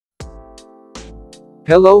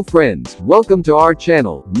Hello friends, welcome to our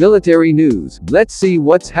channel, Military News. Let's see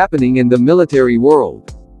what's happening in the military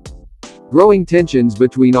world. Growing tensions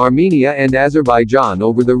between Armenia and Azerbaijan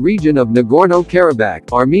over the region of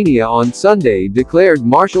Nagorno-Karabakh. Armenia on Sunday declared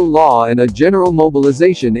martial law and a general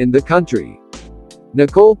mobilization in the country.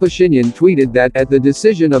 Nikol Pashinyan tweeted that, at the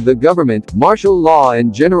decision of the government, martial law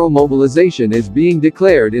and general mobilization is being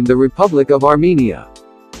declared in the Republic of Armenia.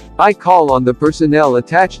 I call on the personnel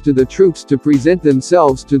attached to the troops to present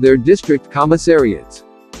themselves to their district commissariats.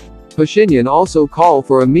 Pashinyan also called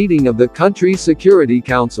for a meeting of the country's Security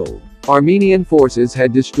Council. Armenian forces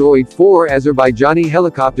had destroyed 4 Azerbaijani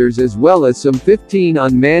helicopters as well as some 15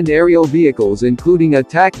 unmanned aerial vehicles, including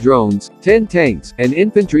attack drones, 10 tanks, and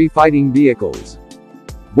infantry fighting vehicles.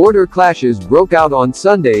 Border clashes broke out on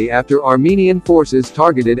Sunday after Armenian forces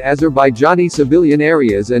targeted Azerbaijani civilian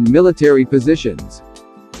areas and military positions.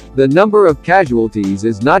 The number of casualties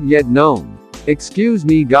is not yet known. Excuse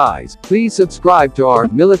me guys, please subscribe to our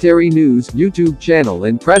Military News YouTube channel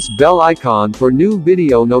and press bell icon for new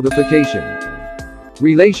video notification.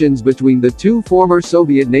 Relations between the two former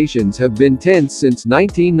Soviet nations have been tense since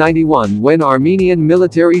 1991, when Armenian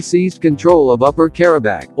military seized control of Upper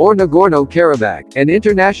Karabakh, or Nagorno-Karabakh, an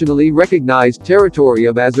internationally recognized territory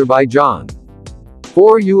of Azerbaijan.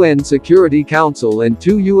 4 UN Security Council and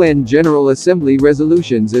 2 UN General Assembly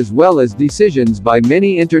resolutions as well as decisions by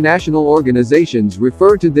many international organizations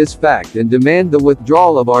refer to this fact and demand the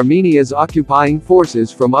withdrawal of Armenia's occupying forces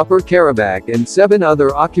from Upper Karabakh and 7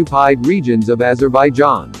 other occupied regions of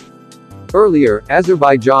Azerbaijan. Earlier,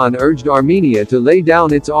 Azerbaijan urged Armenia to lay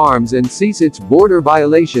down its arms and cease its border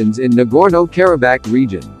violations in Nagorno-Karabakh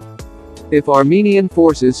region. If Armenian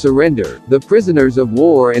forces surrender, the prisoners of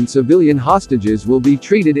war and civilian hostages will be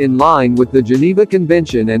treated in line with the Geneva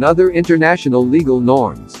Convention and other international legal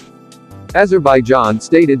norms. Azerbaijan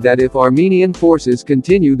stated that if Armenian forces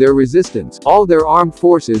continue their resistance, all their armed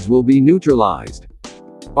forces will be neutralized.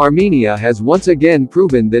 Armenia has once again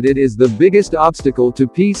proven that it is the biggest obstacle to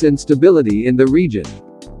peace and stability in the region.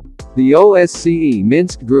 The OSCE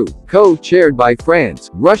Minsk Group, co-chaired by France,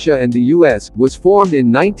 Russia and the US, was formed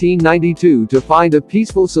in 1992 to find a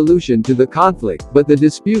peaceful solution to the conflict, but the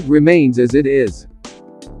dispute remains as it is.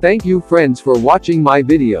 Thank you friends for watching my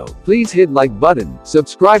video. Please hit like button,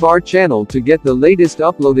 subscribe our channel to get the latest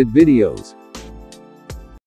uploaded videos.